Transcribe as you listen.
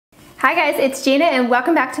Hi guys, it's Gina and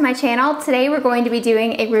welcome back to my channel. Today we're going to be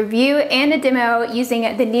doing a review and a demo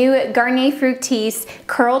using the new Garnier Fructis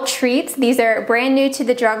Curl Treats. These are brand new to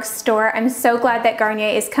the drugstore. I'm so glad that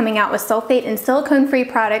Garnier is coming out with sulfate and silicone-free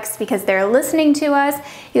products because they're listening to us.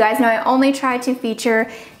 You guys know I only try to feature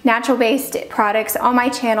natural-based products on my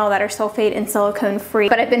channel that are sulfate and silicone free,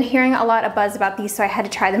 but I've been hearing a lot of buzz about these, so I had to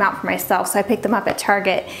try them out for myself, so I picked them up at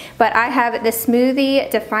Target. But I have the smoothie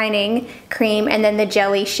defining cream and then the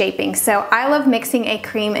jelly shaping. So I love mixing a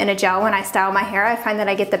cream and a gel when I style my hair. I find that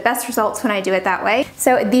I get the best results when I do it that way.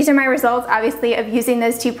 So these are my results, obviously, of using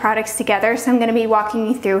those two products together. So I'm going to be walking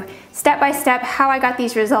you through step by step how I got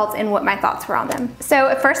these results and what my thoughts were on them.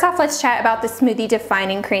 So first off, let's chat about the smoothie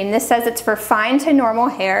defining cream. This says it's for fine to normal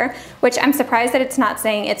hair, which I'm surprised that it's not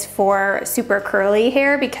saying it's for super curly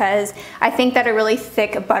hair, because I think that a really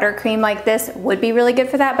thick buttercream like this would be really good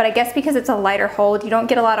for that. But I guess because it's a lighter hold, you don't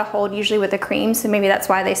get a lot of hold usually with a cream, so maybe that's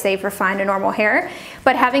why they say for fine to normal hair.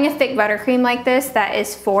 But having a thick buttercream like this that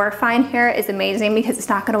is for fine hair is amazing because it's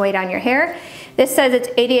not going to weigh down your hair. This says it's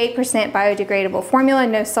 88% biodegradable formula,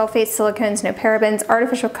 no sulfates, silicones, no parabens,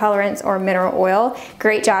 artificial colorants, or mineral oil.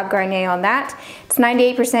 Great job, Garnier, on that. It's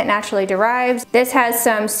 98% naturally derived. This has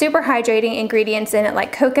some super hydrating ingredients in it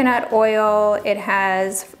like coconut oil. It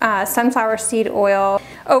has sunflower seed oil.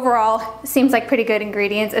 Overall, seems like pretty good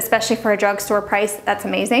ingredients, especially for a drugstore price. That's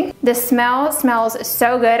amazing. The smell smells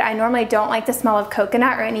so good. I normally don't like the smell of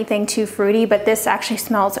coconut or anything too fruity, but this actually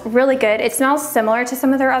smells really good. It smells similar to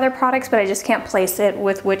some of their other products, but I just can't place it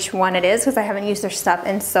with which one it is because I haven't used their stuff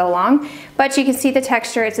in so long. But you can see the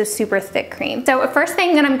texture, it's a super thick cream. So first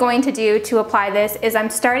thing that I'm going to do to apply this is I'm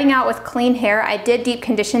starting out with clean hair. I did deep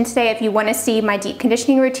condition today. If you want to see my deep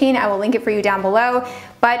conditioning routine, I will link it for you down below.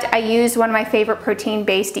 But I used one of my favorite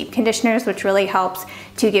protein-based deep conditioners, which really helps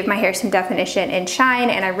to give my hair some definition and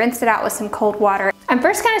shine, and I rinsed it out with some cold water. I'm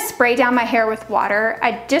first going to spray down my hair with water.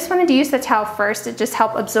 I just wanted to use the towel first to just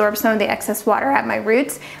help absorb some of the excess water at my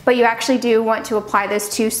roots, but you actually do want to apply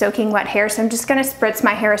this to soaking wet hair, so I'm just going to spritz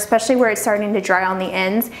my hair, especially where it's starting to dry on the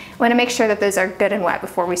ends. I want to make sure that those are good and wet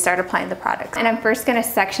before we start applying the products. And I'm first going to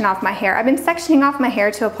section off my hair. I've been sectioning off my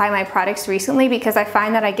hair to apply my products recently because I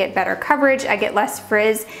find that I get better coverage, I get less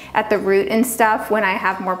frizz at the root and stuff when I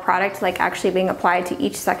have more product like actually being applied to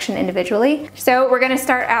each section individually. So we're going to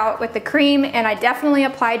start out with the cream, and I definitely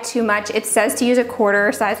applied too much. It says to use a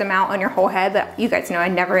quarter size amount on your whole head, but you guys know I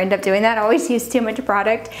never end up doing that. I always use too much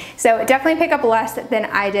product. So definitely pick up less than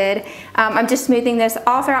I did. I'm just smoothing this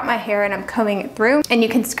all throughout my hair and I'm combing it through, and you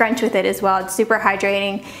can scrunch with it as well. It's super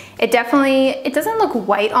hydrating. It doesn't look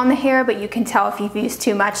white on the hair, but you can tell if you've used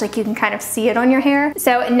too much, like you can kind of see it on your hair.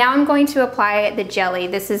 So now I'm going to apply the jelly.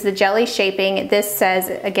 This is the jelly shaping. This says,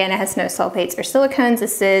 again, it has no sulfates or silicones.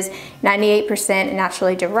 This is 98%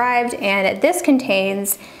 naturally derived, and this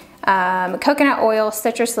contains coconut oil,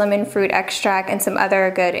 citrus lemon fruit extract, and some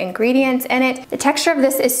other good ingredients in it. The texture of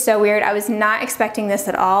this is so weird. I was not expecting this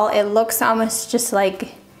at all. It looks almost just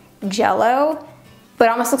like Jello, but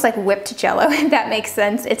almost looks like whipped Jello, if that makes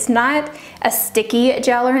sense. It's not a sticky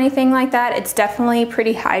gel or anything like that. It's definitely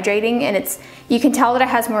pretty hydrating, and you can tell that it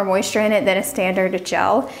has more moisture in it than a standard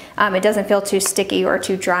gel. It doesn't feel too sticky or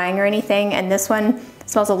too drying or anything, and this one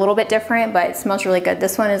smells a little bit different, but it smells really good.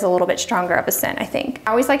 This one is a little bit stronger of a scent, I think. I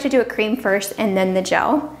always like to do a cream first and then the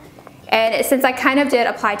gel. And since I kind of did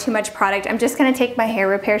apply too much product, I'm just gonna take my hair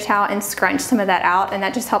repair towel and scrunch some of that out, and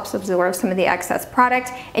that just helps absorb some of the excess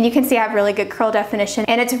product. And you can see I have really good curl definition,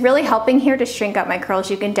 and it's really helping here to shrink up my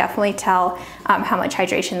curls. You can definitely tell how much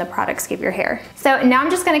hydration the products give your hair. So now I'm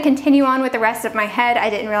just gonna continue on with the rest of my head. I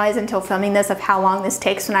didn't realize until filming this of how long this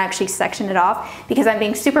takes when I actually section it off, because I'm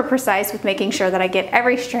being super precise with making sure that I get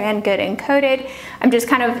every strand good and coated. I'm just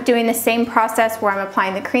kind of doing the same process where I'm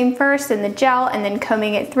applying the cream first and the gel and then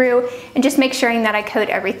combing it through, and just make sure that I coat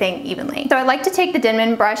everything evenly. So I like to take the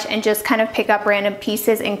Denman brush and just kind of pick up random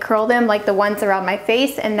pieces and curl them like the ones around my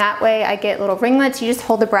face, and that way I get little ringlets. You just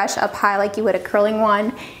hold the brush up high like you would a curling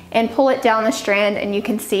wand and pull it down the strand, and you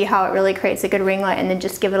can see how it really creates a good ringlet, and then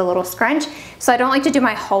just give it a little scrunch. So I don't like to do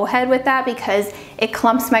my whole head with that because it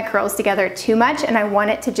clumps my curls together too much, and I want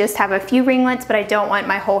it to just have a few ringlets, but I don't want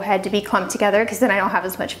my whole head to be clumped together because then I don't have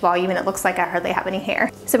as much volume and it looks like I hardly have any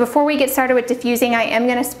hair. So before we get started with diffusing, I am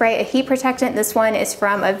gonna spray a heat protectant. This one is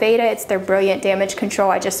from Aveda. It's their Brilliant Damage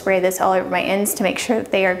Control. I just spray this all over my ends to make sure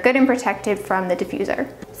that they are good and protected from the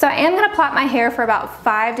diffuser. So I am gonna plait my hair for about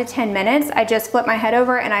 5 to 10 minutes. I just flip my head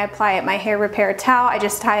over and I apply my hair repair towel. I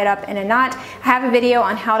just tie it up in a knot. I have a video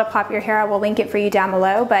on how to plait your hair. I will link it for you down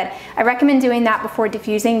below, but I recommend doing that before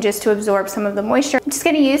diffusing just to absorb some of the moisture. I'm just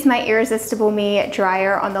gonna use my Irresistible Me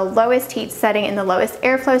dryer on the lowest heat setting and the lowest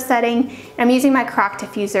airflow setting. And I'm using my crock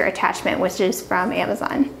diffuser attachment, which is from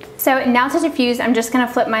Amazon. So now to diffuse, I'm just gonna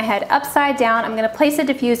flip my head upside down. I'm gonna place a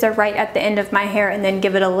diffuser right at the end of my hair and then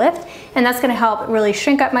give it a lift. And that's gonna help really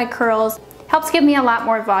shrink up my curls. Helps give me a lot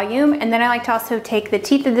more volume. And then I like to also take the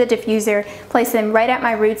teeth of the diffuser, place them right at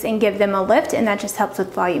my roots and give them a lift. And that just helps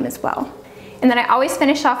with volume as well. And then I always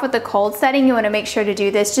finish off with the cold setting. You wanna make sure to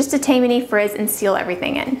do this just to tame any frizz and seal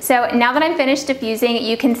everything in. So now that I'm finished diffusing,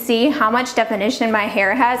 you can see how much definition my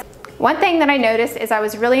hair has. One thing that I noticed is I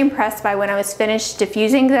was really impressed by when I was finished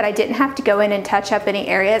diffusing that I didn't have to go in and touch up any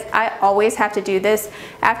areas. I always have to do this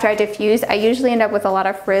after I diffuse. I usually end up with a lot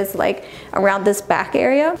of frizz like around this back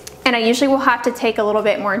area. And I usually will have to take a little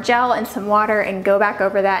bit more gel and some water and go back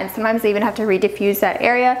over that, and sometimes I even have to re-diffuse that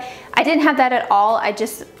area. I didn't have that at all. I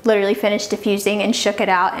just literally finished diffusing and shook it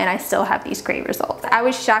out, and I still have these great results. I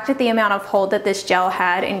was shocked at the amount of hold that this gel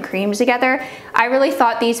had and cream together. I really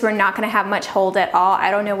thought these were not gonna have much hold at all.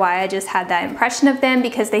 I don't know why I just had that impression of them,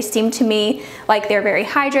 because they seemed to me like they're very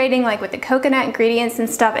hydrating, like with the coconut ingredients and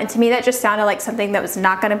stuff, and to me that just sounded like something that was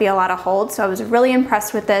not gonna be a lot of hold, so I was really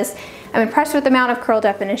impressed with this. I'm impressed with the amount of curl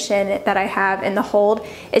definition that I have, and the hold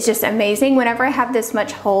is just amazing. Whenever I have this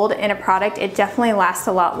much hold in a product, it definitely lasts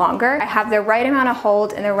a lot longer. I have the right amount of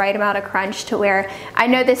hold and the right amount of crunch to where I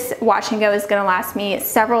know this wash and go is gonna last me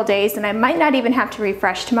several days, and I might not even have to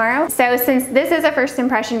refresh tomorrow. So since this is a first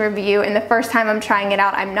impression review and the first time I'm trying it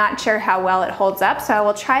out, I'm not sure how well it holds up. So I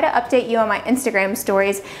will try to update you on my Instagram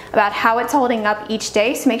stories about how it's holding up each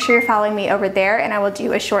day. So make sure you're following me over there, and I will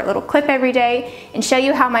do a short little clip every day and show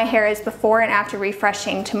you how my hair is before and after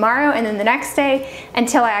refreshing tomorrow, and then the next day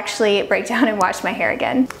until I actually break down and wash my hair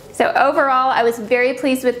again. So overall, I was very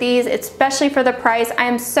pleased with these, especially for the price. I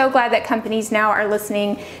am so glad that companies now are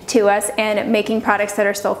listening to us and making products that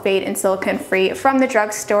are sulfate and silicone free from the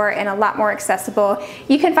drugstore and a lot more accessible.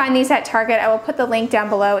 You can find these at Target. I will put the link down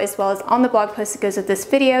below, as well as on the blog post that goes with this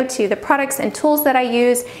video, to the products and tools that I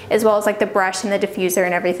use, as well as like the brush and the diffuser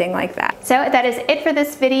and everything like that. So that is it for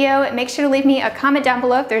this video. Make sure to leave me a comment down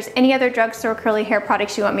below if there's any other drugstore curly hair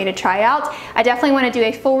products you want me to try out. I definitely want to do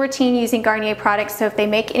a full routine using Garnier products, so if they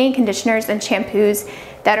make any conditioners and shampoos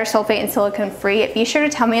that are sulfate and silicone free, be sure to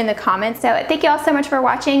tell me in the comments. So thank you all so much for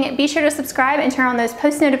watching. Be sure to subscribe and turn on those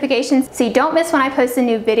post notifications so you don't miss when I post a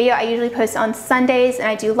new video. I usually post on Sundays, and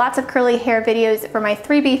I do lots of curly hair videos for my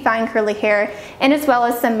 3B fine curly hair, and as well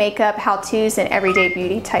as some makeup, how-tos, and everyday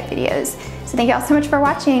beauty type videos. So thank you all so much for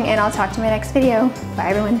watching, and I'll talk to you in my next video. Bye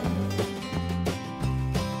everyone.